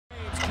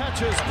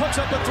catches, puts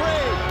up a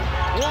three.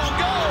 Won't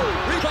go.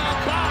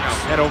 Rebound box.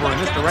 Head over in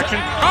this direction.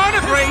 On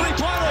a three.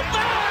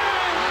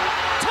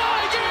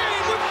 Tie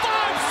game with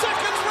 5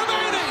 seconds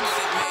remaining.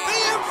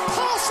 The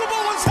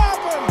impossible has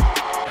happened.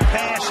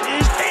 Pass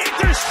is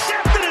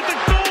intercepted at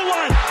the goal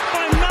line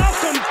by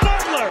Malcolm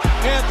Butler.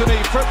 Anthony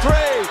for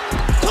three.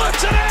 Puts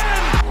it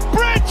in.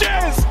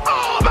 Bridges.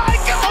 Oh, my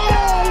God.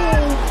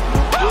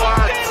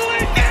 What?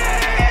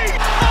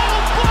 Oh,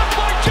 blocked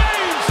by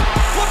James.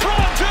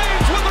 LeBron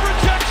James with the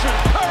rejection.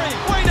 Curry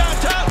way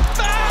downtown.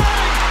 Bang!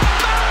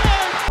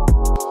 Bang!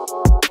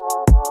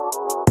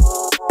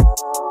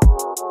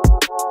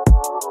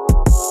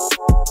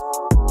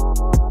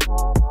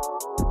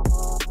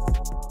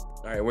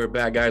 All right, we're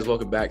back, guys.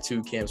 Welcome back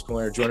to Cam's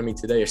Corner. Joining me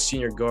today, a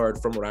senior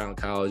guard from Rhode Island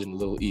College in the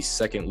Little East,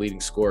 second leading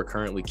scorer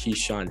currently,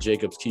 Keyshaun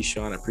Jacobs.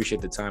 Keyshaun, I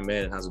appreciate the time,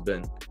 man. And how's it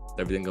been?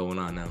 Everything going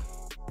on now?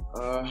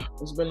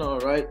 It's been all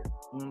right.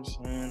 You know what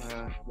I'm saying?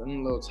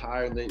 Been a little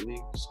tired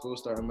lately. School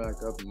starting back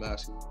up and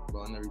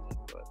basketball and everything,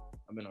 but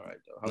I've been all right,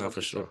 though. No,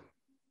 for sure.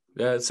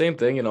 Yeah, same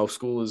thing. You know,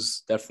 school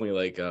is definitely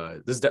like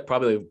this is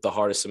probably the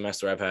hardest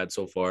semester I've had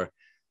so far.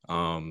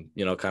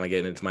 You know, kind of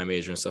getting into my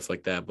major and stuff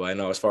like that. But I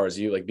know as far as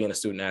you, like being a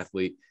student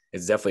athlete,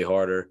 it's definitely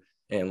harder.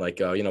 And like,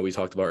 you know, we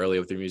talked about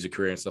earlier with your music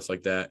career and stuff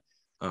like that.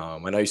 I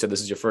know you said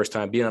this is your first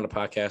time being on the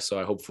podcast, so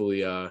I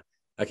hopefully I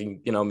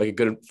can, you know, make a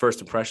good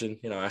first impression,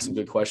 you know, ask some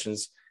good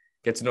questions,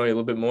 get to know you a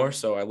little bit more.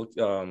 So I looked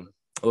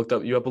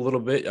up you up a little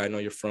bit. I know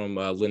you're from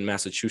Lynn,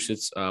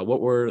 Massachusetts.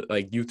 What were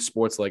like youth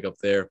sports like up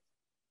there?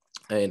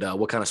 And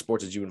what kind of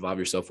sports did you involve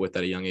yourself with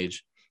at a young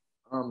age?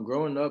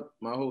 Growing up,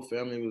 my whole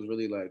family was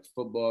really like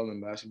football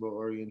and basketball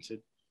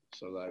oriented.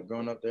 So like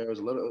growing up there, it was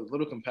a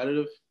little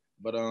competitive.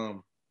 But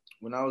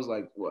when I was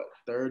like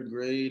third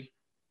grade,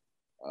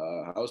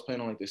 I was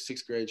playing on like the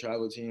 6th grade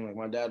travel team. Like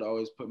my dad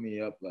always put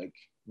me up like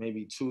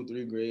maybe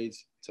 2-3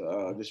 grades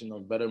to just, you know,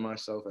 better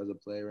myself as a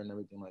player and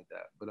everything like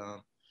that. But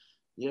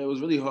yeah, it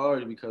was really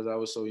hard because I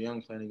was so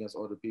young playing against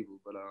older people.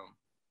 But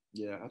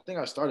yeah, I think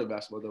I started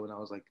basketball though when I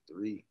was like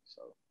 3.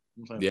 So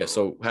I'm playing. Yeah.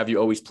 So have you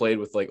always played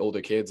with like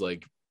older kids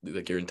like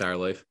your entire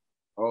life?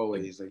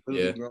 Always, like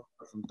literally growing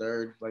up from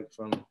third, like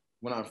from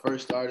when I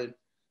first started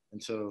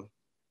until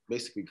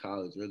basically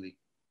college, really.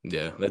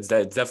 Yeah, that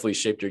definitely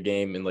shaped your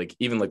game, and like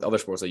even like the other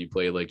sports that you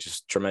played like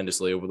just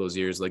tremendously over those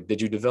years. Like,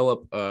 did you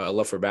develop a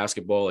love for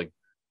basketball like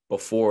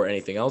before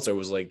anything else, or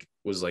was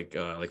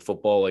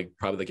football like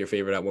probably like your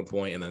favorite at one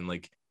point, and then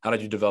like how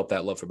did you develop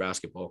that love for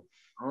basketball?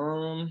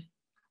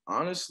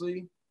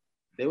 Honestly,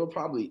 they were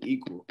probably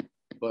equal.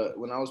 But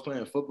when I was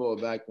playing football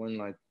back when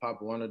like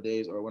Pop Warner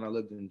days, or when I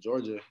lived in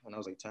Georgia when I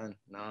was like 10,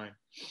 9,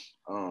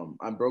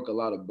 I broke a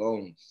lot of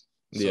bones.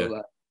 So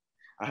like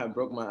I had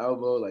broke my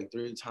elbow like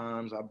 3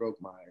 times. I broke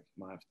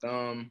my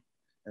thumb,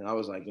 and I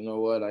was like, you know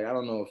what? Like I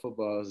don't know if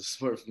football is a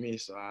sport for me,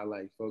 so I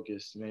like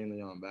focused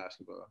mainly on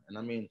basketball. And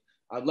I mean,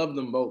 I loved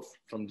them both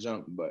from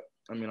jump, but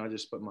I mean, I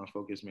just put my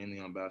focus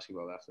mainly on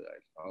basketball after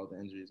like all the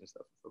injuries and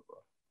stuff in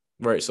football.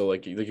 Right. So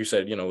like you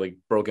said, you know, like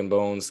broken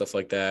bones, stuff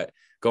like that,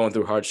 going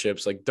through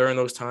hardships, like during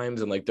those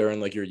times and like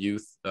during like your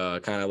youth,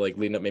 kind of like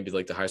leading up maybe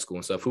like to high school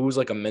and stuff. Who was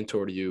like a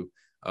mentor to you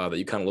that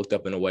you kind of looked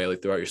up in a way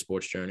like throughout your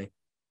sports journey?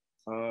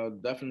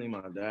 Definitely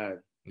my dad.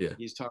 Yeah.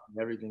 He's taught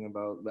me everything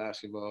about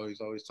basketball.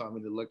 He's always taught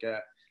me to look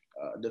at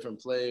different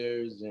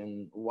players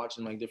and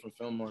watching like different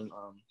film on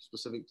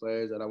specific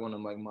players that I want to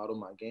like model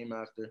my game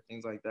after,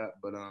 things like that.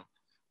 But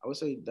I would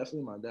say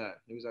definitely my dad.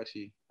 He was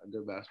actually a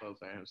good basketball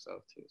player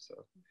himself too.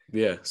 So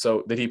yeah.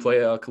 So did he play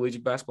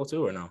collegiate basketball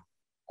too or no?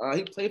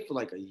 He played for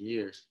like a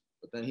year,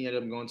 but then he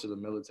ended up going to the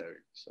military.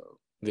 So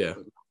yeah.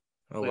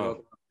 Oh wow.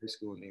 High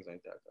school and things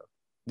like that though.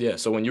 Yeah.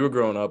 So when you were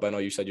growing up, I know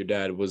you said your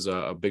dad was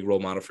a big role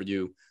model for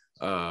you.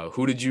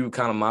 Who did you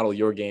kind of model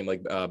your game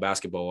like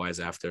basketball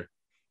wise after?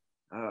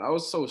 I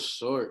was so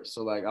short,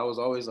 so like I was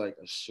always like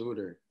a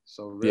shooter.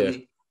 So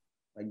really,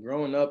 like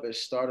growing up, it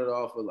started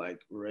off with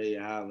like Ray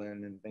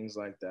Allen and things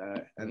like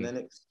that, and then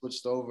it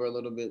switched over a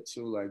little bit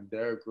to like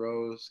Derrick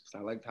Rose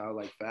because I liked how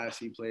like fast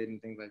he played and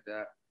things like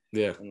that.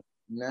 Yeah. And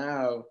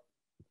now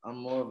I'm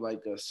more of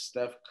like a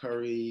Steph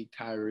Curry,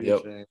 Kyrie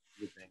fan.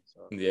 Everything.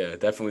 So yeah,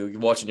 definitely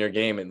watching your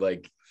game and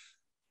like.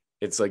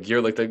 It's like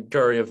you're like the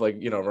Curry of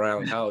like, you know, Rhode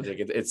Island College. Like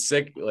it's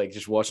sick, like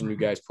just watching you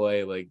guys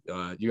play. Like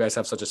you guys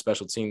have such a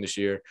special team this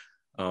year.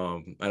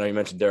 I know you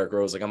mentioned Derrick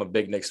Rose. Like I'm a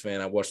big Knicks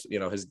fan. I watched, you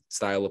know, his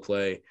style of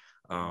play.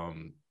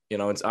 You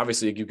know, it's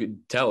obviously you could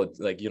tell it,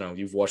 like, you know,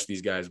 you've watched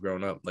these guys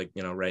growing up, like,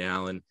 you know, Ray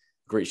Allen,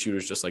 great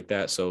shooters just like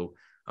that. So,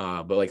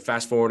 but like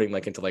fast forwarding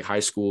like into like high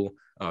school,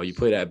 you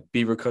played at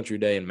Beaver Country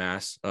Day in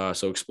Mass.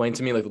 So explain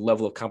to me like the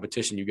level of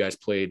competition you guys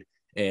played.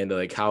 And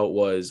like how it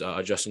was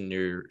adjusting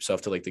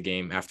yourself to like the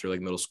game after like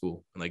middle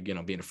school and like, you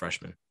know, being a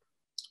freshman.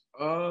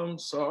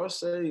 So I would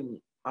say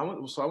I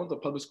went to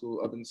public school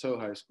up until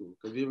high school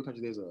because Beaver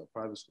Country Day is a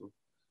private school.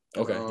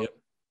 Okay. Yep.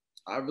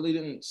 I really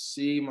didn't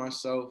see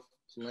myself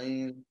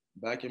playing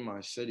back in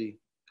my city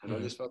because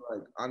I just felt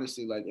like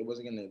honestly like it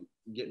wasn't gonna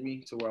get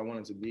me to where I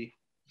wanted to be.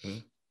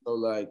 So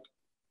like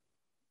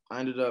I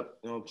ended up,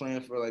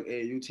 playing for like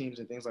AAU teams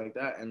and things like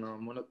that. And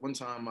one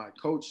time my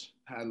coach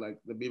had like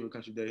the Beaver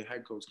Country Day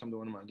head coach come to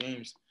one of my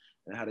games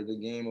and had a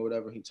good game or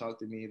whatever. He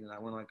talked to me, then I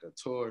went like a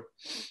tour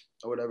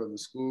or whatever of the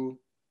school.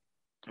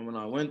 And when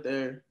I went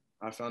there,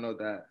 I found out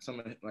that some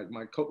of like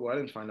my coach. Well, I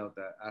didn't find out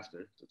that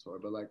after the tour,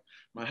 but like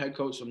my head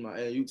coach from my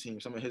AAU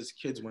team, some of his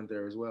kids went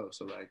there as well.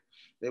 So like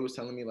they was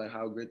telling me like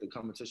how great the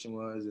competition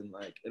was, and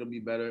like it'll be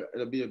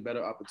a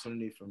better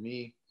opportunity for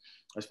me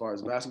as far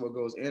as basketball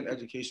goes and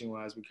education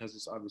wise, because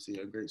it's obviously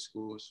a great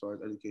school as far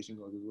as education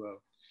goes as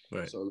well.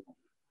 Right. So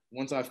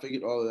once I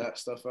figured all of that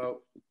stuff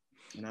out,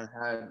 and I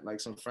had like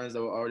some friends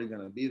that were already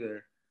gonna be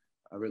there,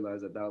 I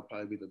realized that would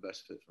probably be the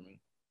best fit for me.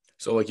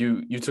 So like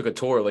you took a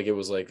tour, like it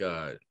was like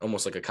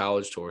almost like a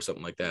college tour or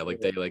something like that.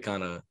 Like they like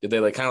did they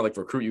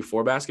recruit you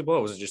for basketball,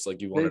 or was it just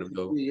like you wanted to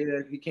go? Yeah,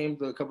 he came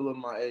to a couple of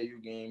my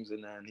AAU games,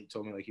 and then he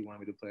told me like he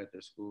wanted me to play at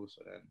their school.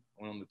 So then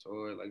I went on the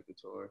tour, liked the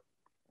tour,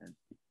 and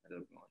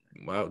ended up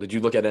going there. Wow. Did you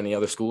look at any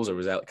other schools, or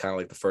was that kind of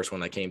like the first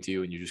one that came to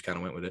you and you just kind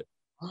of went with it?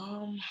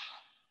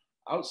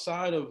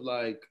 Outside of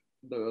like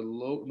the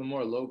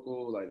more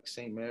local like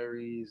St.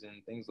 Mary's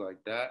and things like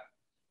that,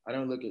 I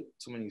don't look at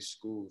too many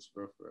schools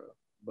for real.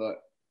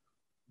 But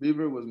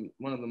Beaver was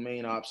one of the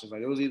main options.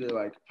 Like it was either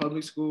like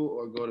public school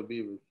or go to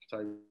Beaver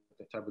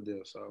type of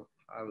deal. So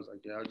I was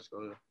like, yeah, I'll just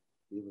go to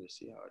Beaver to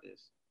see how it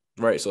is.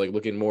 Right. So like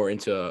looking more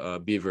into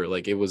Beaver,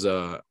 like it was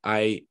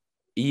IEIL,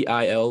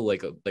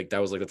 like that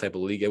was like the type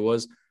of league it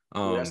was.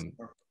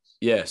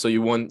 Yeah. So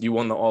you won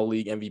the all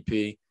league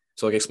MVP.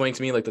 So like explain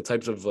to me like the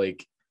types of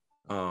like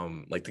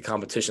the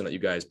competition that you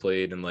guys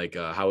played and like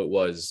how it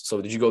was. So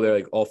did you go there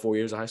like all 4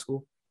 years of high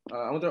school?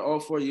 I went there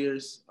all 4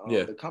 years.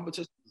 Yeah. The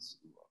competition was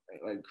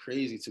like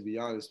crazy, to be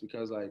honest,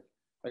 because like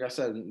I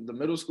said, the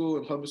middle school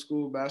and public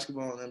school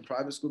basketball and then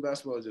private school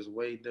basketball is just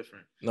way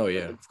different. No,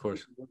 yeah, of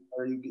course.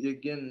 You're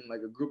getting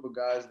like a group of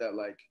guys that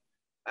like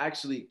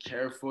actually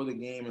care for the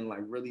game and like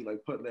really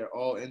like put their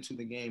all into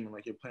the game, and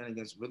like you're playing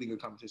against really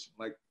good competition.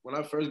 Like when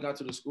I first got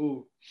to the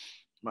school,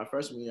 my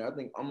freshman year, I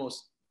think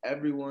almost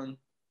everyone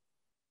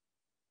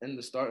in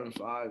the starting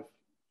five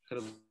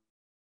could have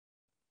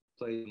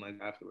played like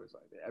afterwards.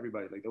 Like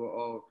everybody, like they were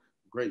all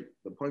great.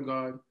 The point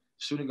guard,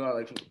 shooting guard,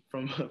 like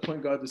from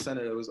point guard to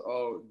center, it was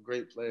all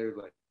great players.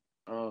 Like,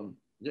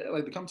 yeah,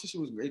 like the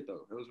competition was great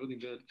though. It was really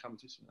good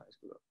competition in high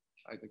school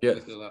though. I think I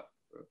did a lot.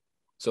 Bro.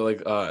 So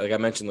like I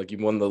mentioned, like you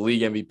won the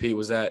league MVP.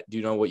 Was that? Do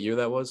you know what year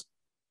that was?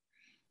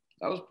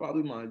 That was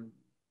probably my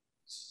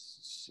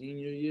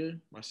senior year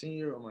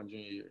or my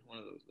junior year, one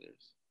of those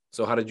years.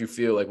 So how did you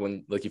feel like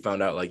when like you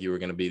found out like you were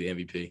gonna be the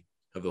MVP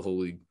of the whole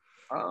league?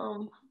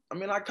 I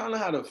mean, I kind of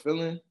had a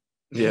feeling.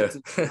 Yeah.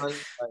 Like,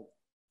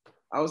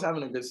 I was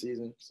having a good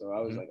season, so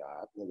I was like,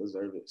 I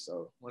deserve it.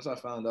 So once I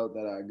found out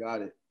that I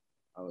got it,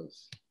 I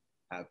was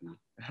happy.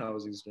 I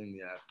was extremely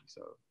happy.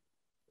 So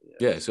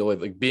yeah. So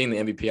like being the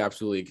MVP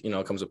absolutely,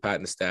 comes with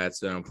patting the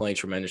stats, playing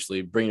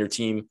tremendously, bring your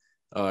team,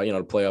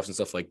 to playoffs and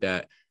stuff like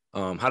that.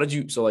 How did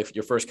you? So like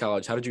your first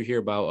college, how did you hear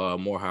about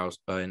Morehouse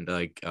and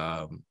like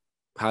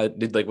how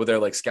did like were there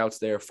like scouts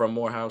there from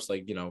Morehouse,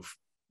 like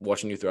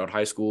watching you throughout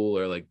high school,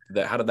 or like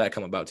that? How did that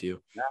come about to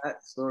you?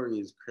 That story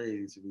is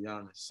crazy, to be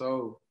honest.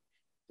 So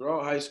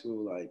throughout high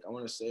school, like I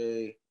want to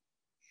say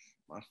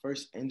my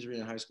first injury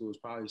in high school was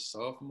probably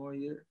sophomore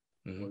year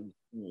or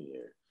junior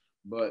year.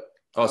 But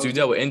so you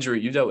dealt with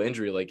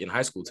injury like in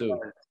high school too.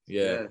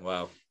 Yeah.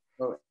 Wow.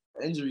 So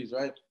injuries,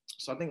 right?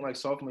 So I think like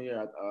sophomore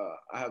year,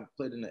 I have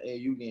played in the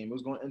AAU game. It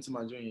was going into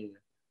my junior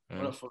year.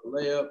 Went up for a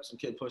layup, some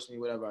kid pushed me,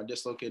 whatever. I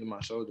dislocated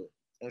my shoulder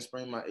and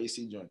sprained my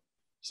AC joint.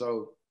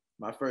 So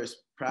my first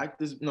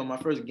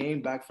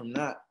game back from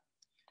that,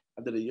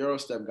 I did a Euro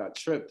step, got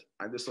tripped.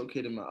 I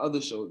dislocated my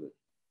other shoulder.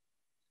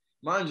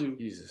 Mind you,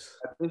 Jesus.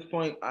 At this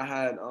point, I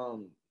had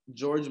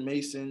George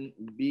Mason,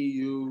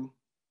 BU,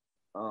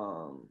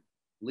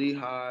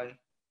 Lehigh,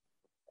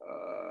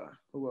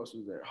 who else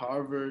was there?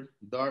 Harvard,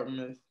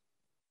 Dartmouth,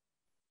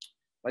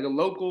 like a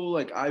local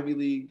like Ivy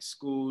League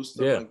school.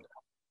 Stuff like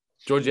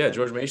that.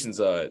 George Mason's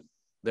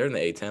they're in the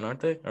A10, aren't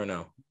they? Or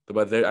no?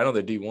 But I know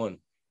they're D1.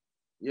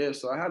 Yeah,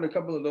 so I had a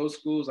couple of those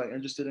schools like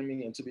interested in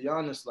me, and to be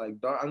honest, like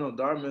I know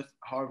Dartmouth,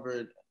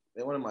 Harvard,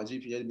 they wanted my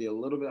GPA to be a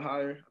little bit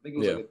higher. I think it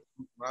was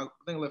I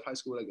think I left high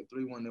school with like a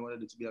 3.1. They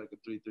wanted it to be like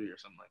a 3.3 or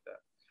something like that.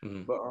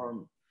 Mm-hmm. But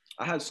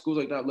I had schools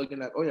like that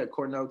looking at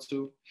Cornell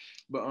too.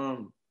 But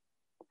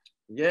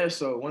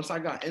so once I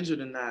got injured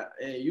in that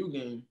AAU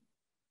game,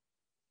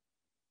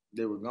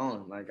 they were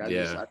gone. Like I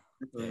just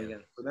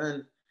again. So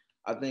then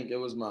I think it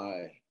was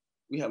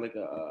we had like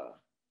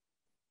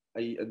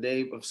a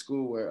day of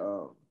school where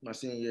my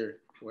senior year,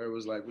 where it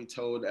was like we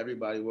told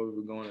everybody where we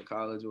were going to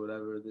college or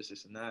whatever,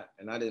 this and that,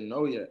 and I didn't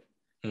know yet.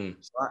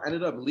 So I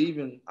ended up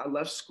leaving. I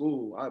left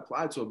school. I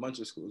applied to a bunch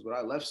of schools, but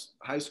I left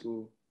high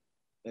school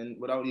and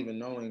without even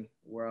knowing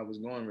where I was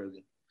going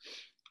really.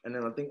 And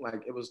then I think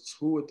like it was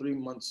 2 or 3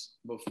 months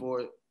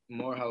before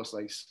Morehouse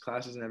like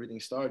classes and everything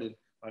started.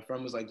 My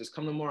friend was like, just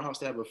come to Morehouse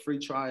to have a free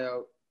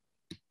tryout.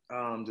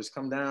 Just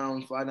come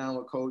down, fly down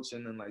with coach,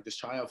 and then like just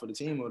try out for the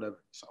team or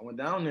whatever. So I went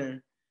down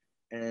there,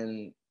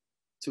 and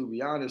to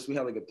be honest, we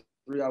had like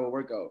a 3-hour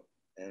workout,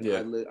 and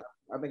Yeah.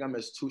 I think I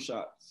missed 2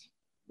 shots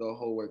the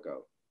whole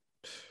workout.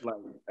 Like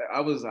I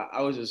was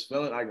just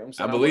feeling like I'm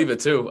saying, I believe it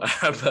too.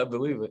 I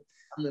believe it.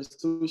 I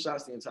missed 2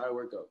 shots the entire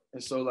workout,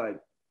 and so like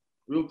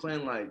we were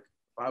playing like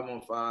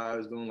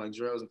 5-on-5s, doing like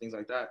drills and things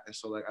like that, and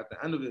so like at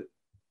the end of it,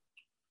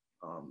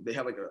 they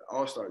had like an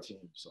all-star team.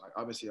 So like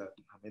obviously I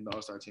made the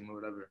all-star team or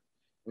whatever.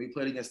 We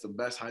played against the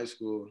best high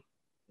school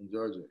in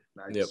Georgia.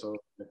 Like, Yep. so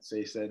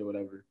they said or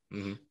whatever.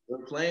 Mm-hmm.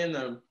 We're playing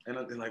them, and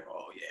they're like,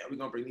 "Oh yeah, we're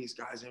gonna bring these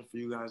guys in for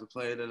you guys to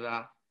play." Da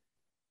da.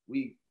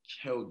 We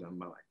killed them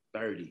by like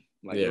 30.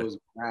 Like Yeah. it was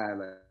bad.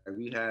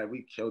 Like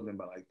we killed them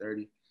by like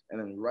 30. And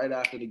then right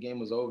after the game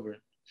was over,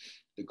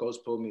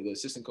 the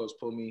assistant coach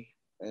pulled me,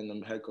 and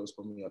the head coach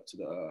pulled me up to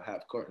the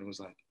half court and was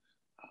like,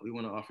 "We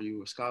want to offer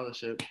you a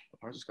scholarship, a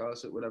partial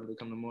scholarship, whatever, to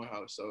come to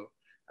Morehouse. So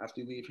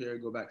after you leave here,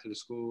 go back to the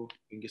school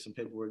and get some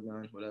paperwork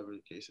done, whatever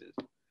the case is."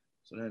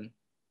 So then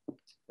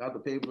got the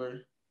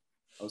paper.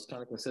 I was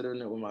kind of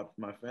considering it with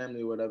my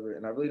family or whatever,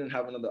 and I really didn't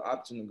have another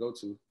option to go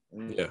to.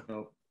 And, Yeah.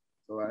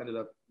 So I ended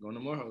up going to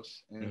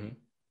Morehouse and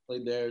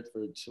played there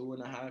for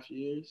 2.5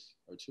 years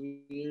or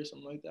 2 years,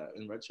 something like that,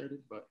 and redshirted.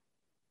 But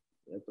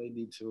I played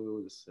D2.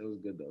 It was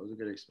good though. It was a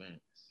good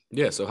experience.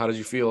 Yeah. So how did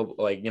you feel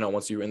like,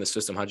 once you were in the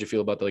system, how'd you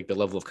feel about the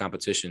level of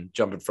competition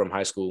jumping from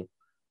high school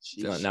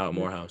to now at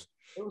Morehouse?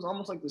 It was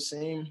almost like the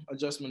same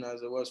adjustment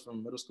as it was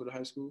from middle school to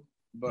high school.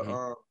 But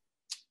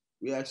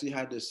we actually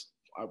had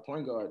our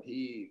point guard,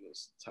 he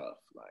was tough.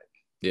 Like,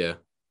 yeah.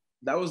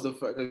 That was the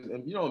first,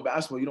 and in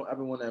basketball, you don't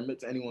ever want to admit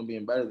to anyone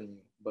being better than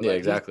you. But yeah,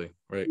 exactly.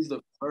 Right. He's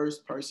the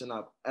first person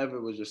I've ever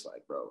was just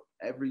like, bro,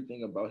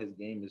 everything about his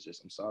game is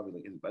just, I'm sorry,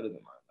 like, it's better than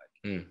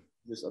mine. Like,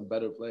 just a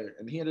better player.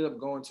 And he ended up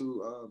going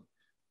to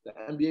the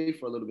NBA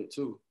for a little bit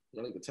too. He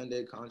had like a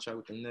 10-day contract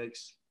with the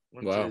Knicks.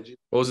 Wow.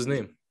 What was his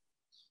name?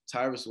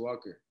 Tyrese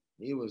Walker.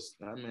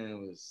 That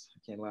man was, I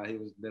can't lie, he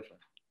was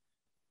different.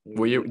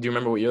 Do you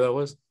remember what year that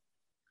was?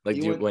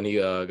 Like when he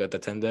got the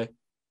 10-day?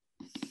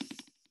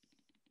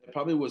 It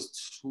probably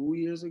was 2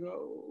 years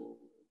ago.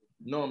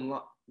 No, I'm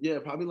not. Yeah,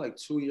 probably like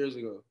 2 years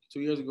ago.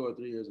 2 years ago or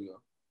 3 years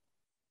ago.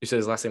 You said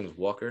his last name was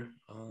Walker?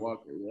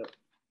 Walker, yep.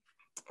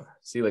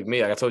 See, like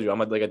me, like I told you, I'm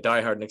like a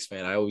diehard Knicks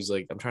fan. I always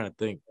I'm trying to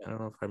think. I don't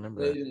know if I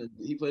remember that.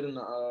 He played in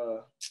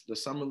the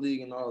summer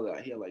league and all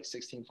that. He had like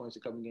 16 points a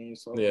couple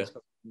games, 12 yeah. points,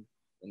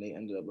 and they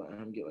ended up letting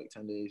him get like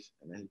 10 days,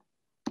 and then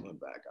he went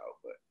back out.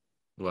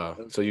 But wow.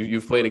 So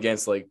you've played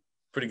against like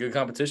pretty good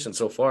competition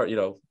so far,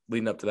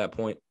 leading up to that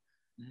point.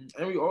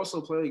 And we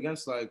also played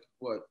against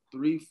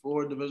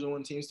 3-4 Division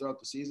I teams throughout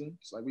the season.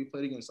 So like we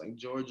played against like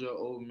Georgia,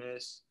 Ole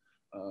Miss,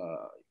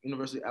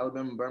 University of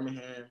Alabama,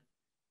 Birmingham,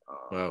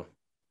 wow,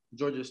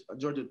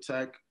 Georgia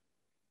Tech,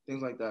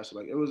 things like that. So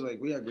like it was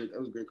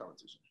great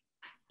competition.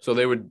 So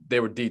they were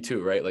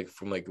D2, right? Like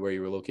from like where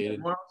you were located. Yeah,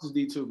 Morehouse is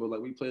D2, but like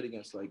we played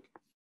against like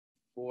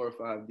 4 or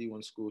 5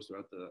 D1 schools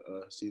throughout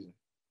the season.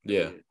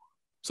 Yeah.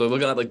 So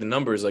looking at like the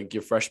numbers, like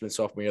your freshman,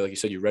 sophomore year, like you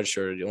said, you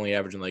redshirted, you're only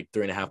averaging like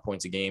 3.5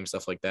 points a game,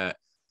 stuff like that.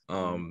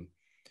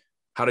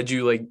 How did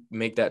you like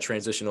make that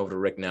transition over to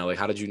Rick now? Like,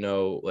 how did you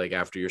know, like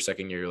after your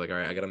second year, you're like, all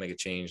right, I got to make a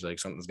change. Like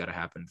something's got to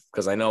happen.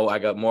 Cause I know I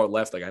got more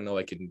left. Like I know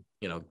I can,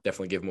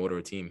 definitely give more to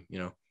a team,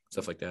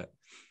 stuff like that.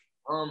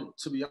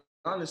 To be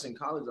honest, in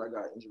college, I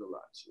got injured a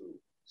lot too.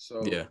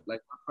 So yeah,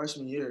 like my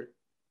freshman year,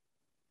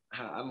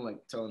 I don't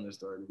like telling this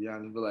story to be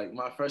honest, but like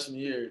my freshman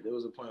year, there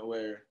was a point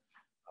where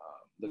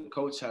the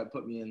coach had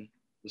put me in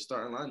the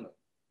starting lineup.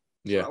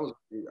 So yeah, I was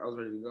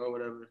ready to go,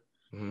 whatever.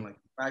 Mm-hmm. Like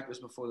practice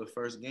before the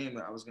first game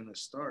that I was gonna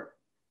start,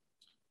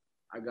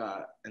 I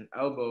got an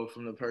elbow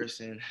from the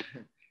person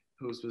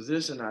whose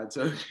position I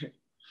took.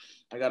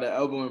 I got an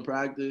elbow in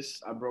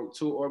practice. I broke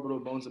 2 orbital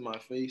bones in my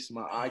face.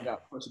 My eye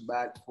got pushed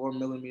back 4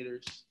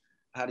 millimeters.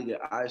 I had to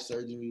get eye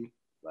surgery,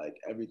 like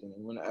everything.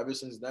 And ever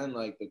since then,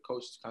 like the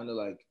coach kind of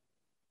like,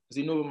 because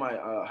he knew about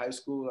my high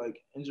school like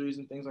injuries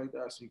and things like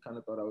that, so he kind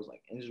of thought I was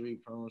like injury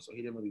prone. So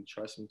he didn't really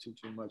trust me too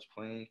much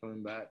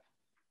coming back.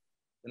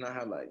 Then I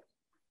had like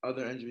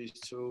other injuries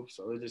too,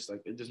 so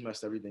it just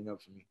messed everything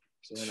up for me.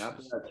 So then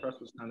after that trust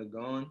was kind of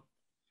gone,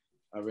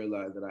 I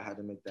realized that I had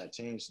to make that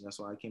change, and that's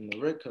why I came to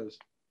Rick, because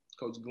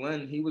Coach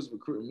Glenn, he was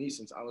recruiting me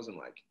since I was in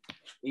like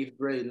 8th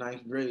grade,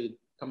 9th grade,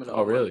 coming to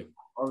all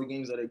the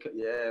games that they could.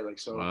 Yeah, like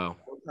so. Wow.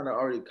 I was kind of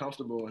already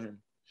comfortable with him.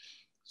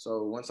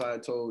 So once I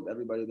told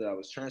everybody that I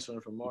was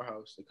transferring from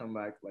Morehouse to come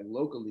back like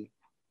locally,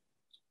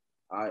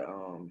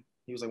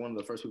 he was like one of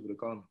the first people to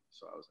call me.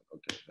 So I was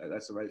like, okay,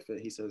 that's the right fit.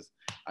 He says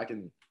I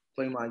can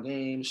play my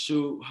game,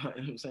 shoot, you know what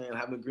I'm saying,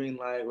 have a green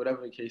light,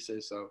 whatever the case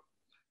is. So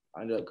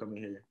I ended up coming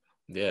here.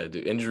 Yeah,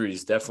 dude, injuries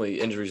is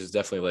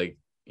definitely like,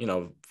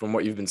 from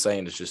what you've been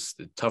saying, it's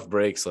just tough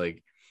breaks.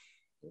 Like,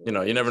 you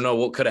never know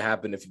what could have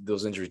happened if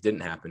those injuries didn't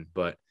happen.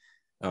 But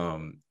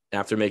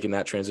after making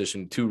that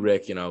transition to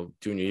Rick,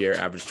 junior year,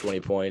 averaged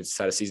 20 points,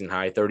 had a season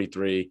high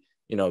 33,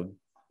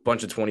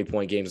 bunch of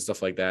 20-point games and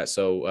stuff like that.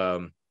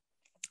 So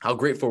how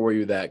grateful were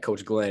you that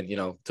Coach Glenn,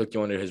 took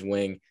you under his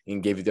wing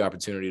and gave you the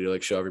opportunity to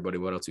like show everybody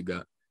what else you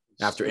got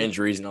after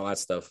injuries and all that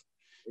stuff?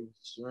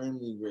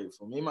 extremely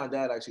grateful. Me and my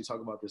dad actually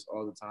talk about this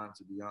all the time,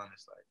 to be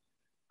honest. Like,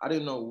 I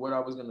didn't know what I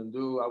was gonna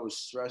do. I was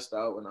stressed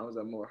out when I was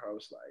at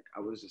Morehouse. Like,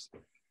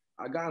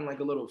 I got in like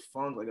a little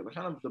funk, like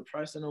kind of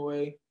depressed in a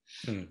way.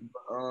 Mm.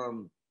 But,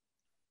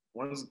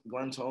 once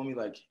Glenn told me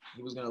like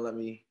he was gonna let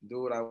me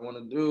do what I want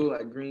to do,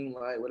 like green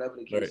light, whatever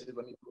the case is,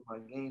 let me do my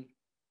game.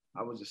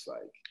 I was just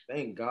like,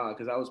 thank God,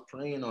 because I was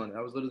praying on it.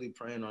 I was literally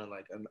praying on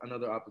like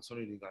another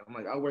opportunity. Like I'm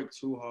like, I worked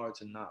too hard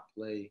to not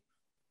play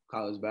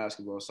college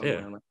basketball somewhere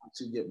and like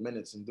to get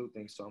minutes and do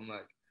things. So I'm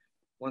like,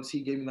 once he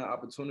gave me that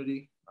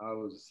opportunity, I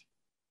was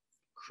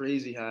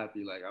crazy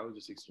happy. Like I was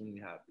just extremely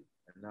happy.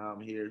 And now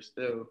I'm here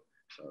still.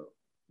 So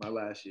my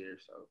last year.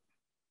 So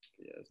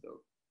yeah, it's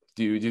dope.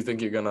 Do you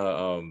think you're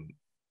gonna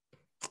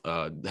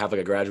have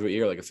like a graduate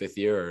year, like a fifth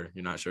year, or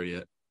you're not sure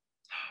yet?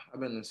 I've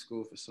been in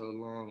school for so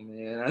long,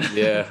 man.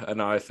 Yeah, I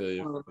know. I feel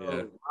you.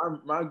 Yeah.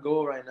 My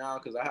goal right now,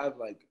 because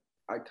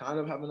I kind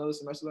of have another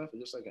semester left,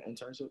 just like an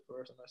internship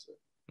for a semester.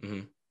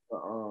 Mm-hmm.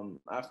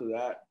 But after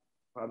that,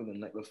 probably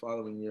the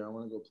following year, I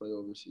want to go play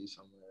overseas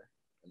somewhere.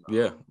 And,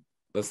 yeah,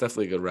 that's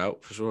definitely a good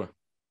route for sure.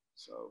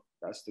 So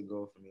that's the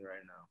goal for me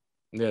right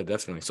now. Yeah,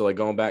 definitely. So like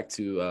going back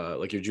to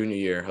like your junior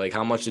year, like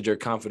how much did your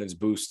confidence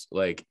boost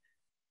like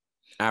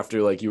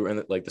after like you were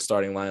in like the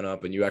starting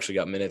lineup and you actually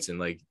got minutes and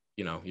like,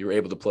 you know, you were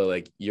able to play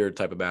like your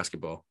type of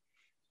basketball?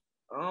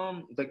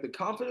 Like the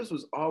confidence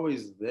was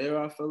always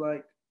there. I feel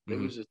like it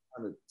Mm-hmm. was just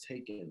kind of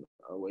taken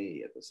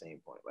away at the same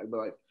point. Like, but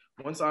like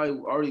once I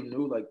already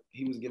knew like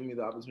he was giving me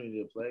the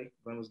opportunity to play,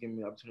 Glenn was giving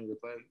me the opportunity to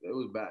play, it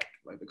was back.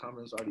 Like the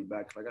confidence already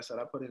back. Like I said,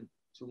 I put in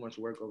too much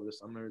work over the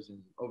summers and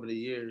over the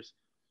years,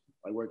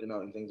 like working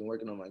out and things and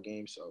working on my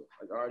game. So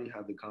like I already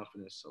had the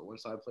confidence. So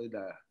once I played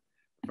that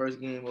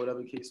first game, whatever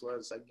the case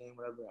was, second game,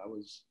 whatever, I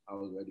was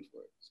ready for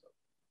it. So.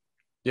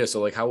 Yeah,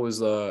 so like how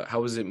was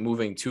it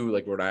moving to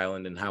like Rhode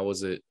Island, and how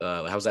was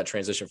that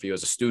transition for you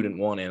as a student,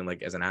 one, and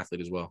like as an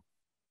athlete as well?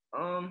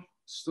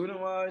 Student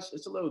wise,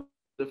 it's a little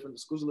different. The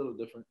school's a little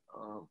different.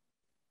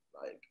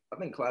 Like I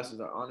think classes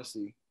are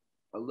honestly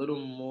a little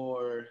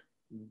more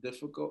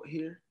difficult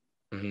here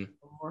Mm-hmm. in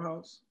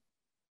Morehouse,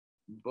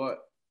 but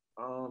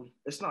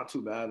it's not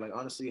too bad. Like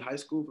honestly, high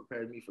school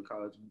prepared me for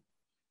college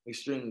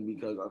extremely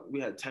because we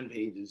had 10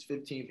 pages,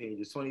 15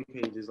 pages, 20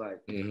 pages, like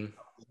Mm-hmm.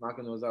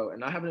 knocking those out.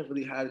 And I haven't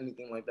really had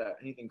anything like that,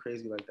 anything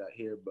crazy like that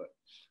here. But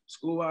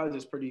school wise,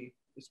 it's pretty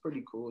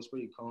cool. It's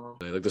pretty calm.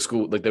 Like the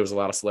school, like there was a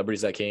lot of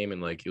celebrities that came,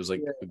 and like it was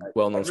like a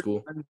well-known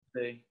school.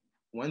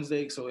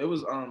 Wednesday, so it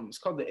was it's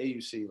called the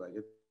AUC. Like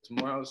it's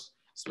Morehouse,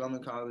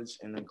 Spelman College,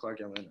 and then Clark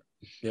Atlanta.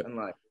 Yep. And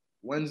like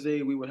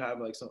Wednesday, we would have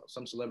like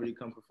some celebrity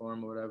come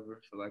perform or whatever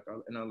for like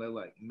in our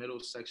like middle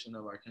section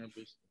of our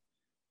campus.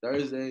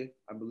 Thursday,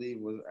 I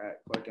believe, was at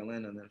Clark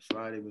Atlanta, and then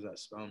Friday was at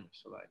Spelman.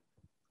 So like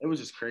it was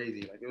just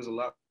crazy. Like it was a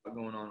lot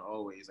going on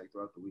always, like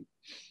throughout the week.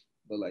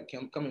 But like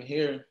coming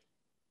here,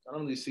 I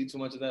don't really see too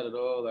much of that at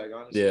all. Like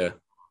honestly, Yeah.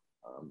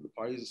 The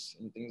parties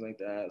and things like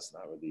that, it's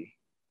not really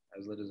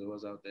as lit as it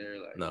was out there.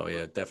 Like No,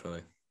 yeah,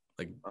 definitely.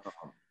 Like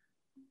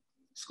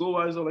school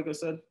wise though, like I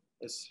said,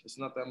 it's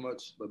not that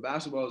much. But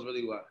basketball is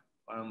really why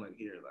I'm like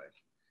here. Like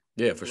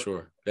yeah, for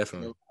sure,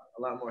 definitely.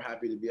 A lot more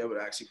happy to be able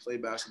to actually play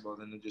basketball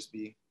than to just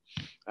be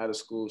out of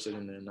school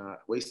sitting there not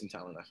wasting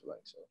talent. I feel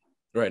like so.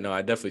 Right. No,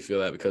 I definitely feel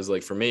that because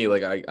like for me,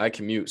 like I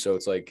commute. So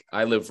it's like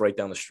I live right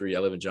down the street. I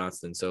live in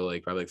Johnston. So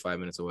like probably like 5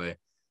 minutes away.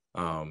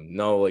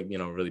 No, like, you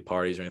know, really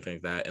parties or anything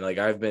like that. And like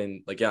I've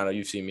been like, yeah, I know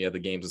you've seen me at the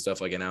games and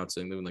stuff, like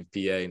announcing, doing like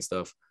PA and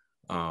stuff.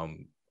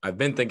 I've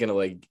been thinking of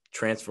like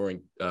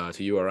transferring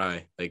to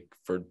URI like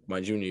for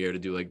my junior year to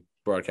do like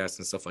broadcast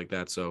and stuff like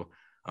that. So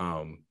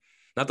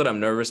not that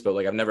I'm nervous, but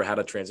like I've never had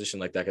a transition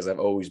like that because I've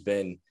always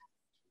been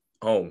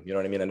home. You know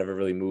what I mean? I never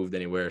really moved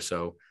anywhere.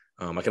 So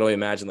I can only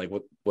imagine like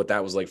what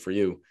that was like for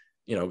you,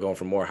 you know, going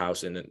from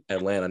Morehouse in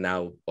Atlanta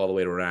now all the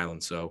way to Rhode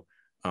Island. So,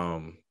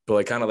 but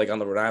like kind of like on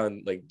the Rhode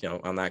Island, like, you know,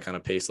 on that kind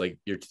of pace, like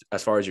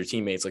as far as your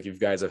teammates, like you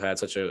guys have had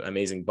such an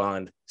amazing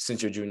bond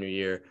since your junior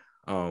year.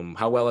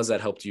 How well has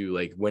that helped you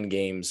like win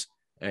games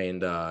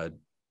and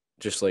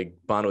just like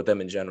bond with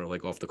them in general,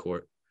 like off the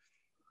court?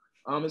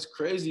 It's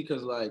crazy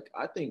because like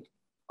I think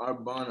our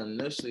bond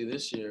initially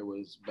this year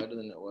was better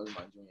than it was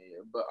my junior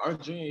year. But our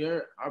junior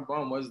year, our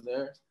bond was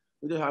there.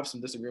 We did have some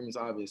disagreements,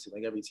 obviously,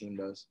 like every team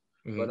does.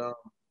 Mm-hmm. But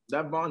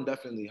that bond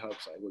definitely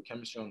helps, like with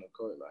chemistry on the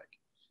court. Like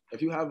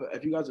if you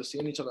guys are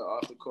seeing each other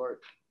off the court,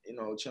 you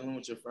know, chilling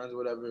with your friends or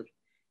whatever,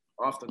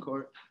 off the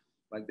court,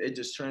 like it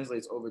just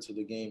translates over to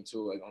the game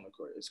too, like on the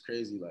court. It's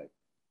crazy. Like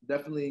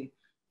definitely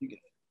you can,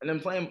 and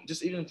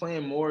then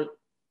playing more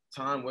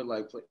time with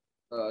like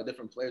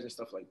different players and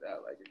stuff like that.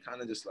 Like it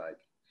kind of just like,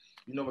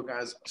 you know what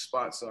guys'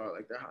 spots are,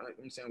 like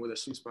I'm saying where their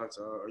sweet spots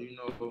are, or you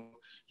know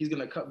he's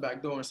gonna cut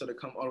back door instead of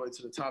come all the way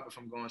to the top if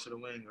I'm going to the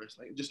wing, or it's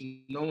like just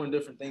knowing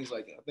different things.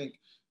 Like I think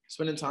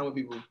spending time with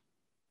people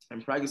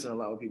and practicing a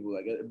lot with people,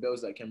 like it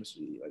builds that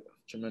chemistry like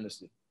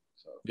tremendously.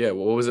 So yeah,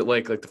 well, what was it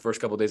like the first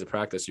couple of days of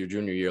practice your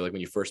junior year, like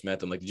when you first met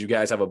them? Like did you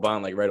guys have a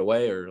bond like right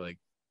away or like?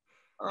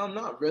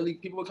 Not really.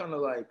 People kind of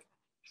like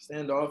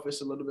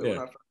standoffish a little bit when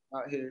I first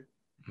got here.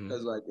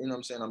 because like you know what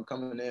I'm saying, I'm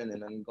coming in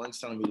and then Glenn's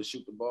telling me to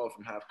shoot the ball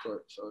from half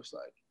court, so it's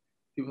like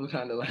people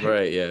kind of like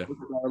Right, yeah. look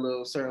at that a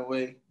little certain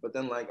way. But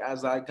then like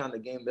as I kind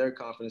of gain their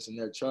confidence and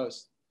their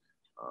trust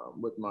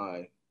with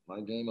my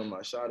game and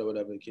my shot or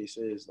whatever the case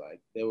is, like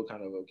they were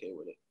kind of okay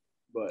with it.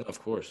 But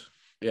Of course.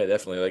 Yeah,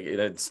 definitely. Like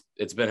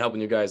it's been helping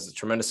you guys a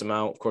tremendous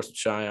amount. Of course, with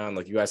Cheyenne,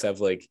 like you guys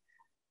have like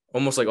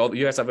almost like all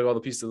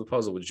the pieces of the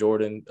puzzle with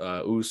Jordan,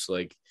 Oos.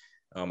 Like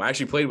I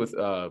actually played with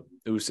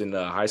Oos in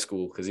high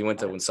school because he went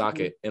to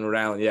Woonsocket in Rhode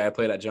Island. Yeah, I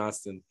played at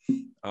Johnston.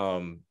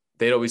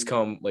 They'd always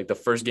come like the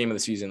first game of the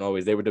season.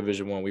 Always they were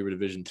Division I, we were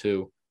Division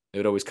II. They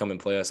would always come and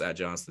play us at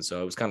Johnston.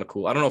 So it was kind of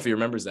cool. I don't know if he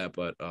remembers that,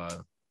 but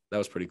that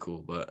was pretty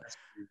cool. But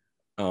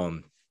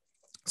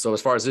so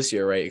as far as this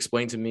year, right?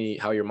 Explain to me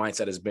how your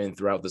mindset has been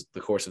throughout the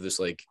course of this,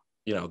 like,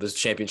 you know, this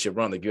championship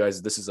run. Like you guys,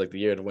 this is like the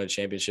year to win a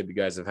championship. You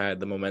guys have had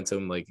the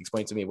momentum. Like,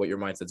 explain to me what your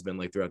mindset's been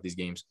like throughout these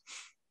games.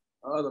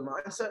 The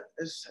mindset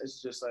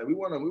is just like we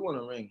want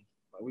to ring.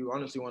 Like we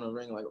honestly want to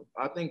ring. Like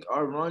I think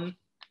our run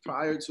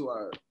prior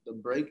to the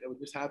break that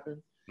just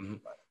happened, like,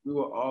 we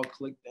were all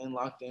clicked in,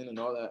 locked in, and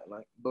all that.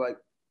 Like, but like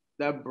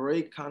that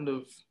break kind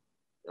of,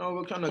 you know,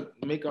 we'll kind of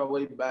make our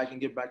way back and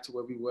get back to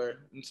where we were.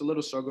 It's a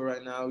little struggle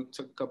right now. We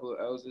took a couple of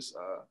L's this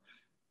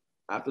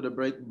after the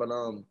break, but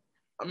our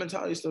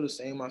mentality is still the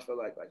same. I feel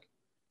like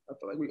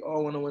we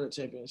all want to win a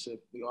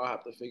championship. We all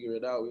have to figure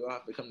it out. We all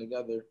have to come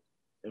together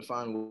and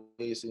find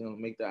ways to, you know,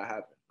 make that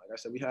happen. Like I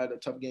said, we had a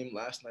tough game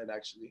last night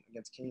actually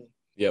against Keene.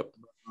 Yep.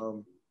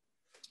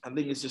 I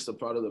think it's just a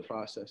part of the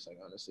process. Like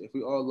honestly, if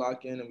we all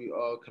lock in and we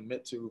all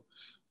commit to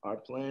our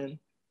plan,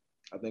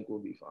 I think we'll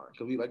be fine.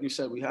 Because we, like you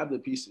said, we have the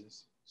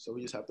pieces. So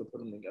we just have to put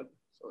them together.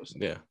 So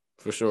yeah,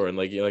 for sure. And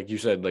like you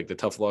said, like the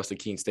tough loss to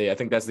Keene State, I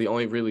think that's the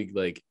only really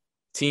like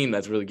team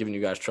that's really giving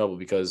you guys trouble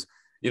because,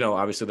 you know,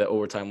 obviously that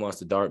overtime loss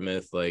to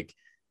Dartmouth, like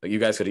you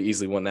guys could have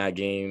easily won that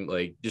game.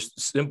 Like just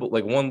simple,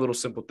 like one little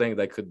simple thing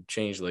that could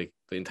change like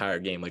the entire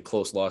game, like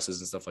close losses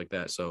and stuff like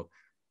that. So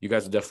you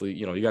guys will definitely,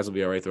 you know, you guys will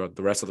be all right throughout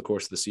the rest of the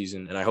course of the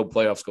season. And I hope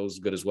playoffs goes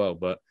good as well.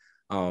 But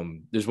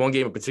there's one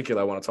game in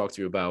particular I want to talk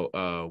to you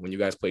about when you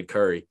guys played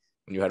Curry.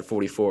 When you had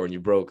 44 and you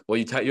broke, well,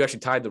 you actually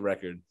tied the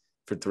record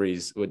for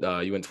threes with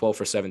you went 12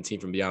 for 17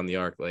 from beyond the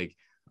arc. Like,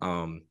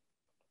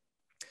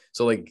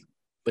 so like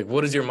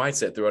what is your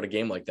mindset throughout a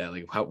game like that?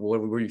 Like, what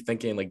were you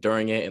thinking like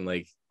during it, and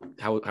like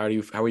how are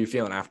you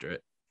feeling after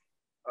it?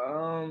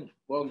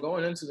 Well,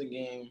 going into the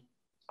game,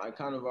 I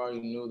kind of already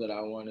knew that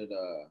I wanted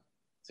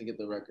to get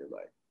the record.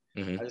 Like,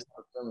 I just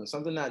had a feeling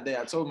something that day.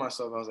 I told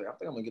myself I was like, I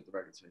think I'm gonna get the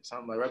record today.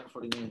 Something like right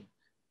before the game.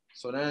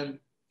 So then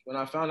when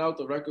I found out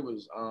the record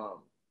was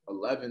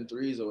 11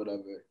 threes or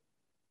whatever,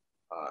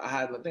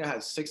 I think I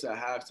had 6 at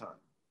halftime.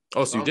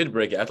 Oh, so you did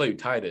break it. I thought you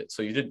tied it.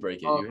 So you did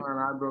break it. Oh, man,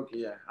 I broke it,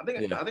 yeah. I think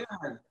I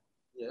had,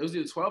 it was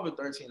either 12 or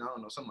 13. I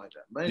don't know, something like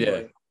that. But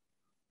anyway,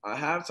 at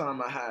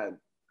halftime, I had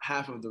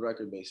half of the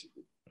record,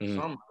 basically.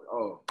 So I'm like,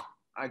 oh,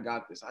 I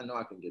got this. I know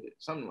I can get it.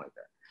 Something like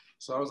that.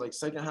 So I was like,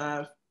 second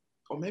half,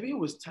 or maybe it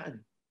was 10.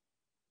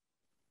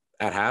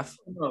 At half?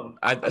 No.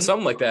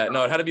 Something like that.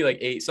 No, it had to be like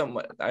 8,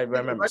 something. I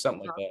remember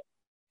something like that.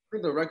 I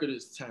think the record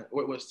is 10.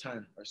 Or it was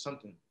 10 or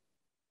something.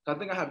 I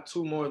think I have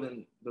 2 more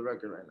than the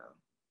record right now.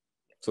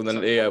 So then,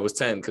 yeah, it was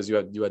 10 because you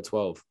had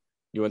 12.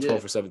 You went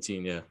 12 for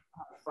 17, yeah.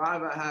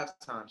 5 at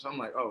halftime. So I'm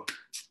like, oh,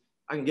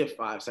 I can get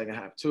 5 second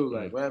half too,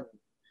 like whatever.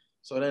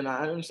 So then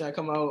I understand, I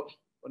come out,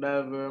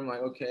 whatever. I'm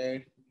like,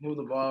 okay, move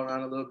the ball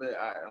around a little bit.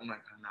 I'm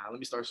like, nah, let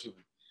me start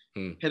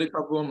shooting. Hit a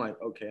couple. I'm like,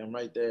 okay, I'm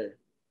right there.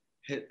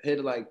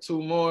 Hit like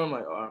 2 more. I'm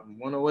like, I'm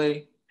 1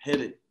 away.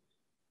 Hit it.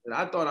 And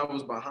I thought I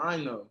was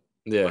behind though.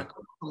 Yeah.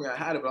 Like, I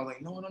had it, but I was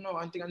like, no.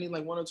 I think I need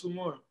like 1 or 2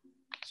 more.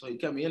 So he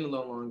kept me in a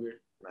little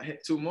longer. And I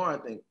hit 2 more, I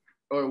think,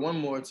 or 1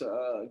 more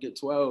to get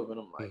 12. And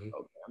I'm like,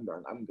 okay, I'm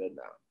done. I'm good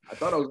now. I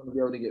thought I was gonna be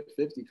able to get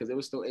 50 because there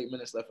was still 8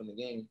 minutes left in the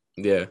game.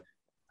 Yeah.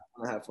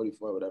 I had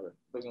 44, whatever. It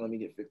was gonna let me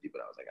get 50,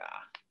 but I was like,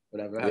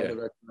 whatever. I have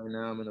the record right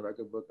now. I'm in the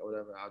record book or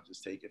whatever. I'll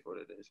just take it for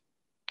what it is.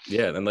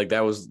 Yeah, and like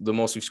that was the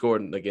most we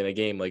scored like in a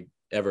game like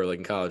ever, like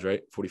in college,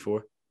 right?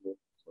 44.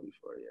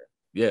 44, yeah.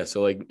 Yeah,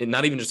 so like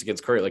not even just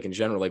against Curry, like in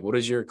general, like what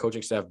does your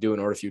coaching staff do in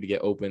order for you to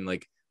get open,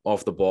 like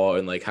off the ball,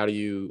 and like how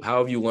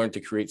have you learned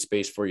to create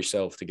space for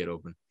yourself to get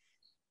open?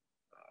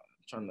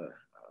 I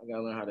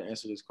gotta learn how to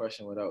answer this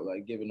question without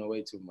like giving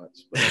away too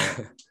much.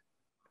 But,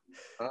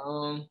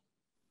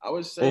 I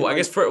would say. Well, I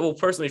guess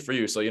personally for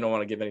you, so you don't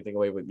want to give anything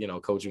away with, you know,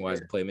 coaching wise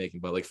and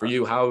playmaking, but like for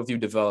you, how have you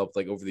developed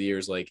like over the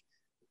years like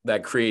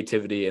that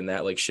creativity and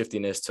that like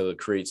shiftiness to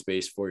create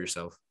space for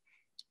yourself?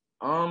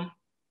 I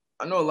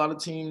know a lot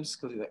of teams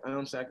because like, I know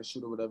I'm saying I can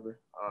shoot or whatever.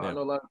 I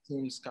know a lot of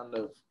teams kind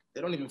of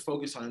they don't even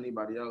focus on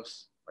anybody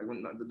else. Like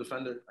when the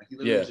defender, like he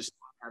literally just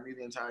at me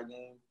the entire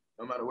game,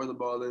 no matter where the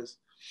ball is.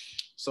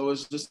 So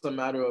it's just a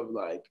matter of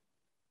like,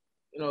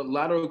 you know,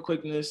 lateral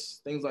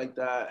quickness, things like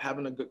that,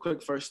 having a good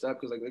quick first step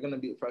because like they're gonna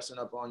be pressing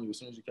up on you as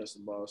soon as you catch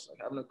the ball. So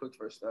like having a quick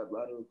first step,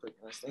 lateral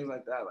quickness, things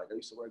like that. Like I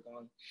used to work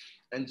on,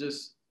 and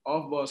just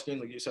off ball screens,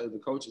 like you said, the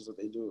coaches that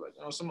they do, like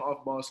you know, some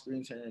off ball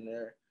screens here and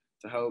there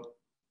to help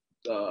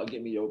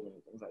get me open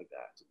and things like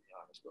that. To be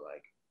honest, but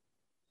like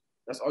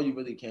that's all you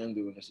really can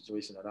do in the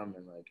situation that I'm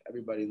in. Like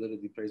everybody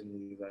literally plays me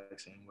the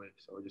exact same way.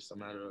 So it's just a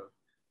matter of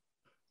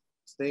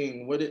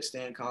staying with it,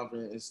 staying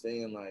confident, and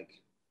staying like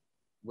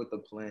with the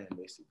plan,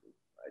 basically.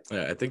 Like,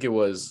 Yeah, I think it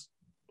was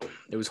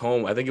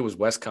home. I think it was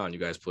WestCon you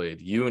guys played.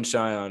 You and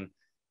Cheyenne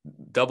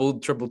double,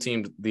 triple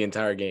teamed the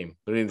entire game.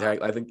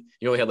 I think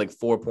you only had like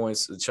 4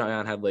 points.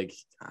 Cheyenne had like,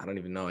 I don't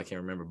even know. I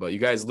can't remember. But you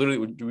guys literally,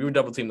 we were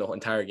double teamed the whole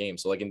entire game.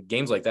 So like in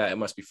games like that, it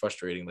must be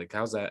frustrating. Like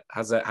how's that?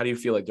 How do you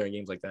feel like during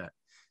games like that?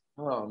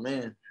 oh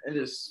man, it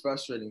is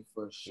frustrating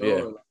for sure.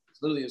 Yeah. Like,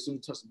 it's literally as soon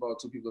as you touch the ball,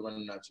 2 people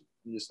running at you.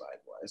 You're just like,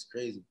 wow, it's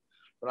crazy.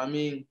 But I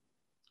mean,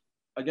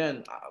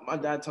 again, my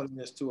dad tells me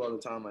this too all the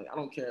time. Like, I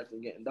don't care if they're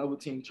getting double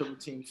team, triple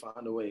team,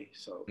 find a way.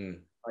 So,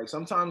 like,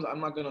 sometimes I'm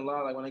not gonna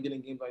lie. Like, when I get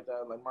in games like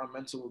that, like my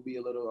mental will be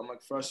a little. I'm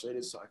like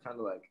frustrated, so I kind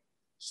of like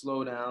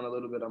slow down a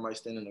little bit. I might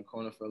stand in the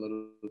corner for a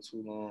little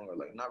too long, or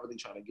like not really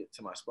trying to get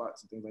to my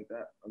spots and things like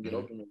that. I'll get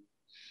open.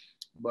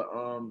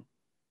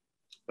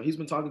 But he's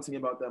been talking to me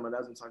about that. My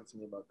dad's been talking to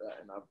me about that,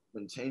 and I've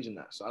been changing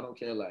that. So I don't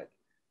care. Like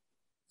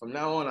from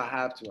now on, I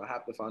have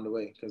to find a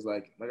way because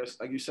like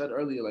you said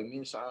earlier, like me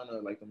and Sean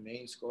are like the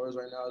main scorers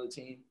right now of the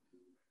team.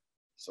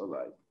 So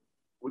like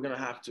we're gonna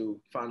have to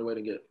find a way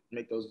to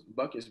make those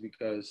buckets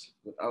because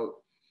without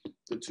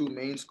the 2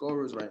 main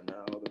scorers right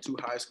now, the 2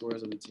 high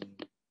scorers of the team,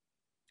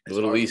 The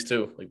Little East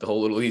too, like the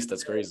whole Little East.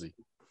 That's crazy.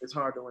 It's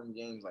hard to win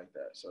games like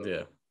that. So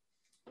yeah.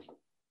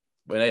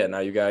 But yeah, now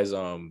you guys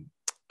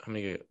how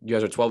many? You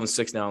guys are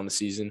 12-6 now in the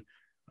season.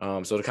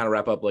 So to kind of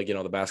wrap up, like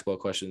the basketball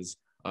questions.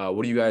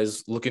 What are you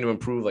guys looking to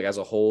improve, like as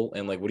a whole,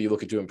 and like what are you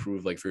looking to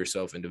improve, like for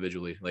yourself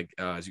individually, like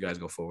as you guys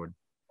go forward?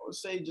 I would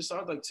say just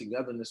our like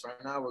togetherness. Right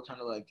now, we're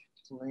kind of like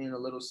playing a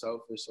little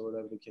selfish or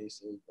whatever the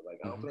case is. But like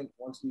I don't think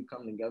once we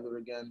come together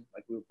again,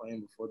 like we were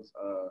playing before this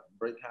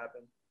break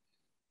happened,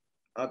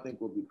 I think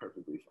we'll be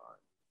perfectly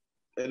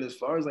fine. And as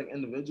far as like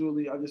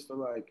individually, I just feel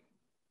like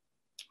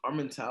our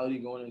mentality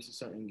going into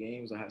certain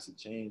games that has to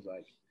change.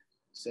 Like,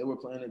 say we're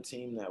playing a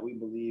team that we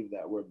believe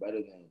that we're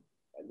better than.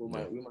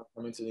 Like we might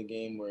come into the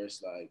game where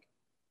it's like,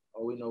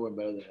 oh, we know we're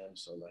better than them,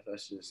 so like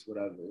that's just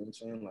whatever. You know what I'm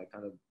saying? Like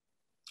kind of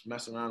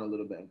mess around a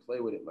little bit and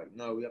play with it. Like,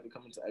 no, we have to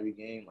come into every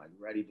game like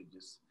ready to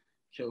just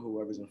kill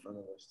whoever's in front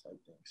of us type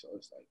thing. So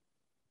it's like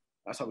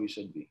that's how we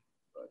should be.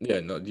 But, yeah,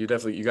 no, you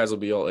guys will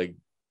be all like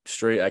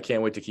straight. I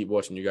can't wait to keep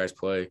watching you guys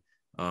play.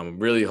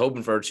 Really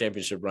hoping for a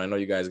championship run. I know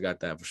you guys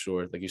got that for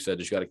sure. Like you said,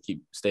 just got to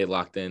stay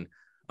locked in.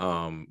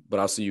 But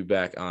I'll see you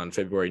back on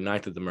February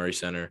 9th at the Murray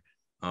Center.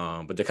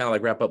 But to kind of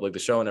like wrap up like the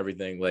show and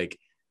everything, like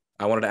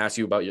I wanted to ask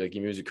you about your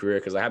music career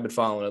because I have been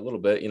following it a little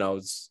bit.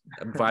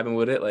 I'm vibing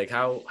with it. Like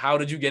how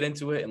did you get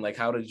into it, and like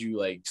how did you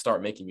like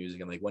start making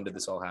music, and like when did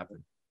this all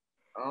happen?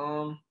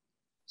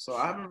 So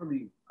I've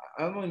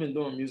only been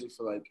doing music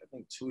for like I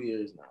think 2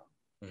 years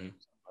now. Mm-hmm.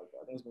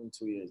 I think it's been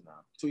 2 years now.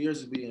 2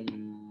 years will be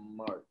in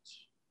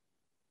March.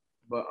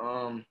 But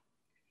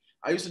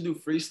I used to do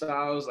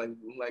freestyles,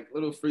 like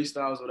little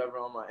freestyles, whatever,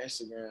 on my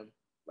Instagram,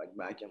 like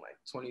back in like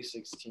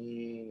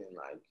 2016 and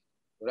like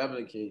whatever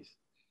the case.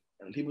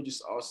 And people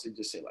just also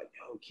just say like,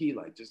 yo, Key,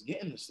 like just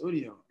get in the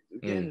studio.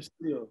 Just get in the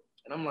studio.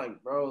 And I'm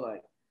like, bro,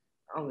 like,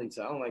 I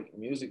don't like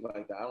music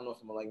like that. I don't know if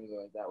I'm gonna like music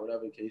like that,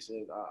 whatever the case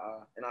is.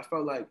 And I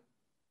felt like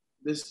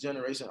this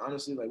generation,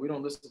 honestly, like we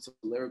don't listen to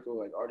lyrical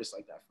like artists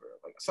like that for real.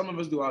 Like some of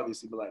us do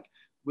obviously, but like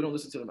we don't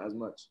listen to them as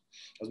much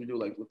as we do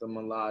like with the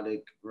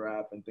melodic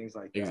rap and things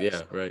like that.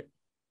 Yeah, right.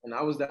 And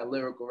I was that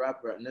lyrical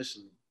rapper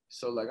initially.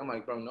 So like I'm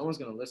like, bro, no one's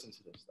gonna listen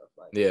to this stuff.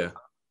 Like yeah.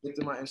 Look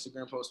to my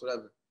Instagram post,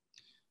 whatever.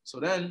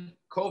 So then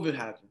COVID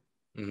happened.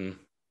 Mm-hmm.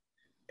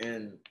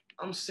 And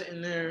I'm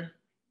sitting there,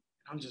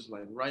 I'm just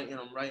like writing,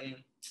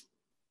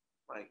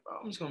 like, oh,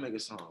 I'm just gonna make a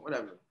song,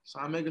 whatever. So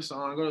I make a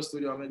song, I go to the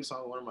studio, I make a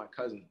song with one of my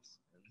cousins.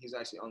 And he's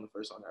actually on the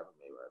first song I ever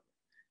made, whatever.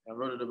 I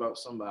wrote it about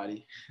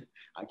somebody.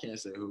 I can't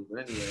say who,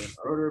 but anyway,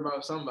 I wrote it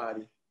about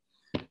somebody.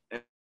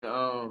 And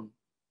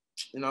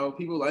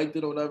people liked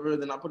it or whatever.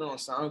 Then I put it on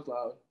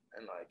SoundCloud,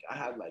 and like I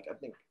had like I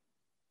think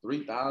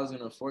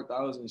 3,000 or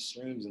 4,000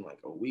 streams in like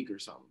a week or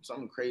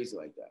something crazy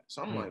like that.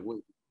 So I'm like,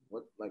 wait,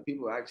 what? Like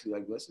people actually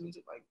like listening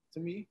to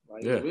me?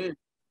 Like it's weird.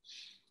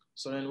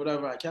 So then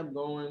whatever, I kept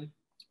going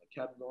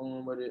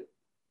with it,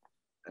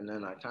 and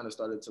then I kind of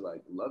started to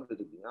like love it.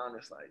 To be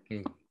honest,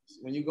 like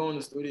when you go in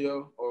the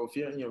studio or if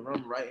you're in your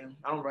room writing,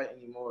 I don't write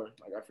anymore.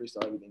 Like I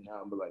freestyle everything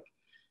now, but like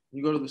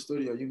you go to the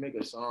studio, you make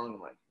a song,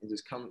 and like it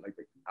just comes like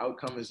the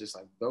outcome is just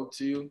like dope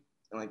to you.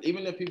 And like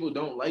even if people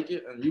don't like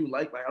it and you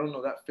like I don't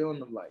know, that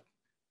feeling of like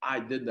I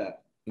did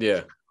that.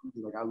 Yeah.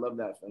 Like I love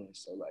that feeling.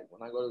 So like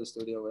when I go to the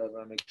studio, whatever,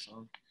 I make a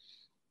song,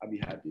 I'd be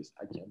happiest.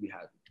 I can't be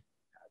happy.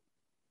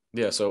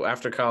 Yeah. So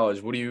after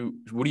college, what do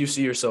you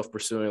see yourself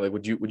pursuing? Like,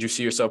 would you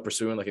see yourself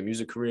pursuing like a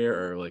music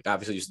career, or like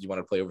obviously you want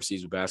to play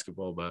overseas with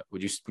basketball, but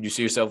would you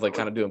see yourself like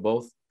kind of doing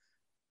both?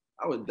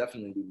 I would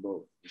definitely do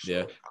both. Sure.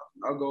 Yeah.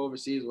 I'll go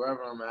overseas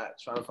wherever I'm at,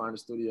 try to find a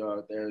studio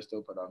out there and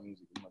still put out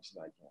music as much as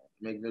I can,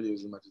 make videos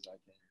as much as I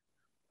can.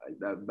 Like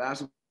that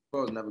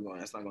basketball is never going.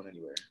 That's not going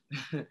anywhere.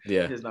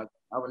 Yeah. It's not.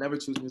 I would never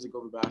choose music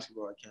over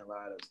basketball. I can't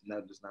lie.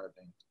 That's not a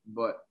thing.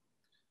 But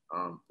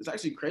It's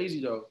actually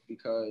crazy though,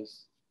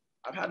 because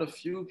I've had a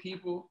few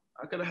people.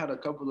 I could have had a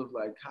couple of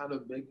like kind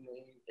of big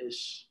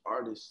name-ish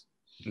artists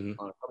on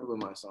a couple of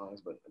my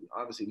songs, but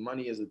obviously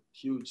money is a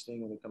huge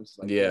thing when it comes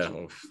to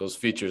like those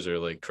features are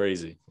like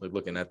crazy. Like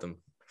looking at them,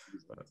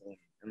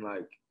 and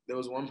like there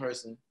was one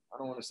person. I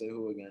don't want to say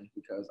who again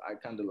because I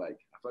kind of like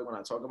I feel like when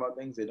I talk about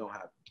things they don't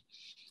happen.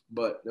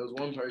 But there was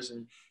one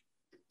person.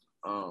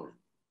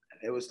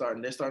 It was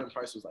their starting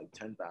price was like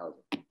 10,000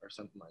 or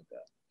something like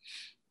that.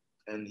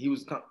 And he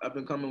was up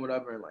and coming,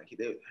 whatever. And like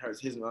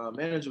his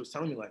manager was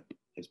telling me like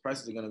his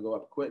prices are gonna go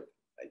up quick.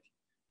 Like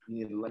you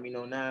need to let me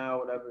know now,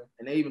 whatever.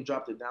 And they even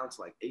dropped it down to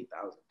like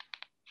 8,000.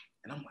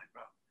 And I'm like,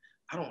 bro,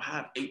 I don't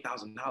have $8,000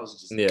 to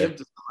just give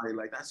to somebody.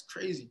 Like that's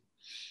crazy.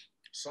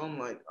 So I'm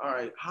like, all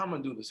right, how am I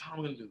gonna do this? How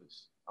am I gonna do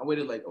this? I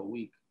waited like a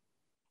week.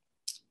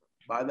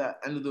 By that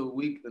end of the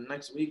week, the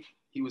next week,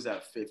 he was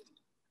at 50.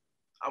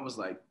 I was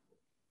like,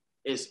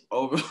 it's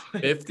over.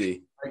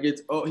 50. Like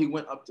he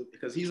went up to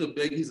because he's a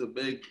big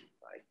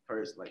like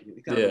person. Like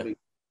he kind of a big.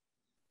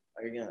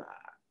 Like again,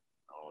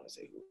 I don't want to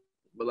say who,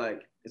 but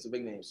like it's a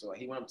big name. So like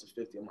he went up to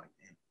 50. I'm like,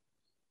 damn.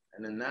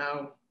 And then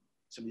now,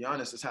 to be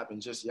honest, this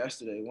happened just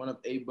yesterday. One of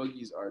A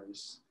Boogie's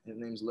artists, his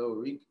name's Lil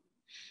Reek.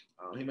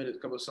 He made a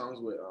couple of songs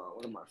with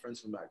one of my friends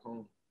from back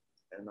home,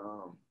 and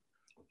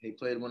he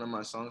played one of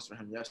my songs for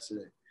him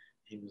yesterday.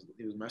 He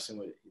was messing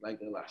with it. He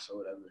liked it a lot, so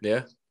whatever.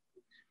 Yeah.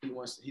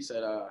 He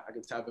said I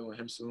could tap in with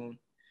him soon,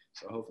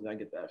 so hopefully I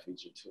get that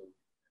feature too.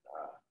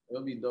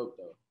 It'll be dope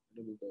though.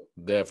 It'll be dope.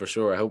 Yeah, for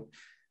sure. I hope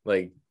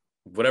like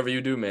whatever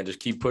you do, man, just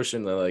keep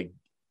pushing. Like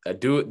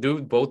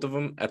do both of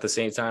them at the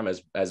same time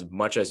as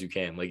much as you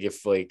can. Like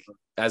if like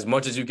as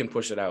much as you can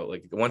push it out.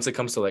 Like once it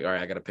comes to like all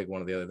right, I got to pick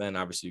one or the other. Then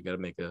obviously you got to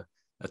make a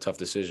tough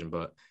decision.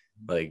 But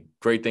like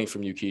great things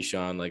from you,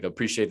 Keyshaun. Like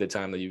appreciate the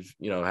time that you've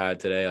had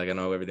today. Like I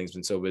know everything's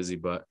been so busy,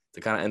 but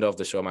to kind of end off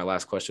the show, my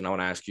last question, I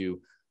want to ask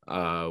you.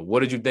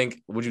 What did you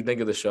think? What did you think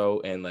of the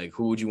show, and like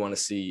who would you want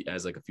to see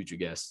as like a future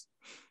guest?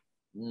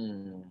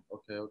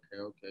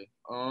 Okay.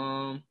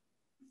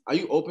 Are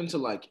you open to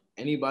like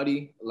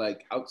anybody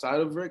like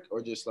outside of Rick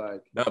or just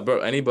like no,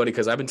 bro, anybody?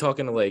 Because I've been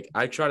talking to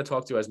I try to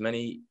talk to as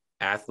many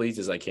athletes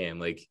as I can,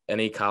 like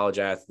any college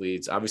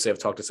athletes. Obviously, I've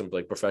talked to some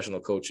like professional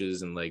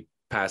coaches and like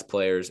past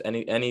players.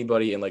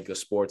 Anybody in like the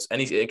sports.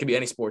 It could be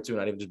any sport too,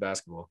 not even just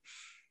basketball.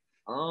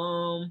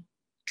 I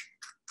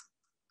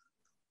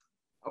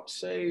would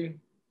say.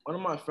 One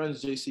of my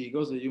friends, JC, he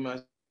goes to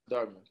UMass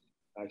Dartmouth,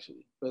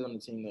 actually. Plays on the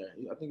team there.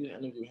 I think you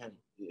should interview him.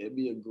 It'd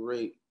be a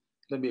great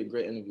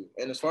interview.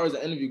 And as far as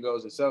the interview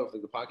goes itself,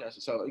 like the podcast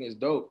itself, I think it's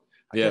dope.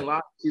 I can't lie.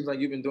 It seems like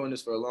you've been doing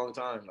this for a long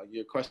time. Like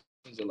your questions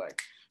are like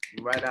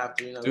right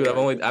after, Dude,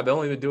 I've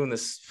only been doing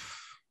this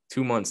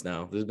 2 months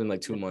now. This has been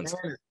like 2 months.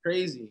 Man, it's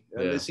crazy.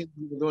 Yeah. It seems like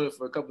you've been doing it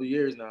for a couple of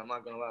years now. I'm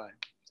not gonna lie.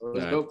 So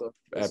it's dope though.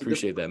 I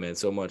appreciate that, man,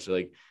 so much.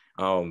 Like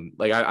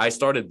I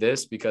started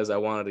this because I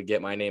wanted to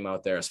get my name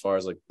out there as far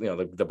as like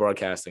the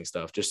broadcasting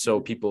stuff, just so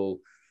people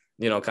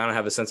kind of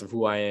have a sense of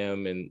who I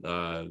am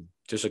and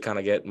just to kind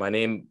of get my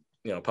name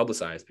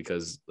publicized,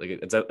 because like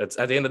it's at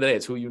the end of the day,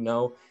 it's who you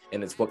know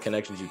and it's what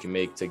connections you can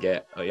make to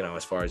get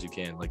as far as you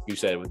can, like you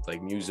said, with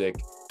like music,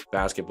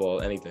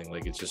 basketball, anything.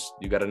 Like it's just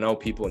you got to know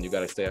people and you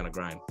got to stay on the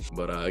grind.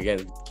 But again,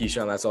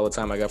 Keyshaun, that's all the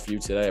time I got for you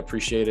today. I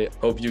appreciate it.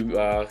 Hope you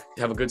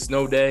have a good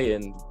snow day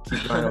and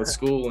keep grinding with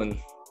school, and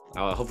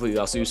hopefully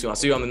I'll see you soon. I'll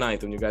see you on the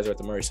 9th when you guys are at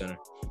the Murray Center.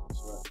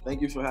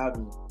 Thank you for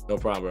having me. No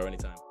problem, bro.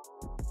 Anytime.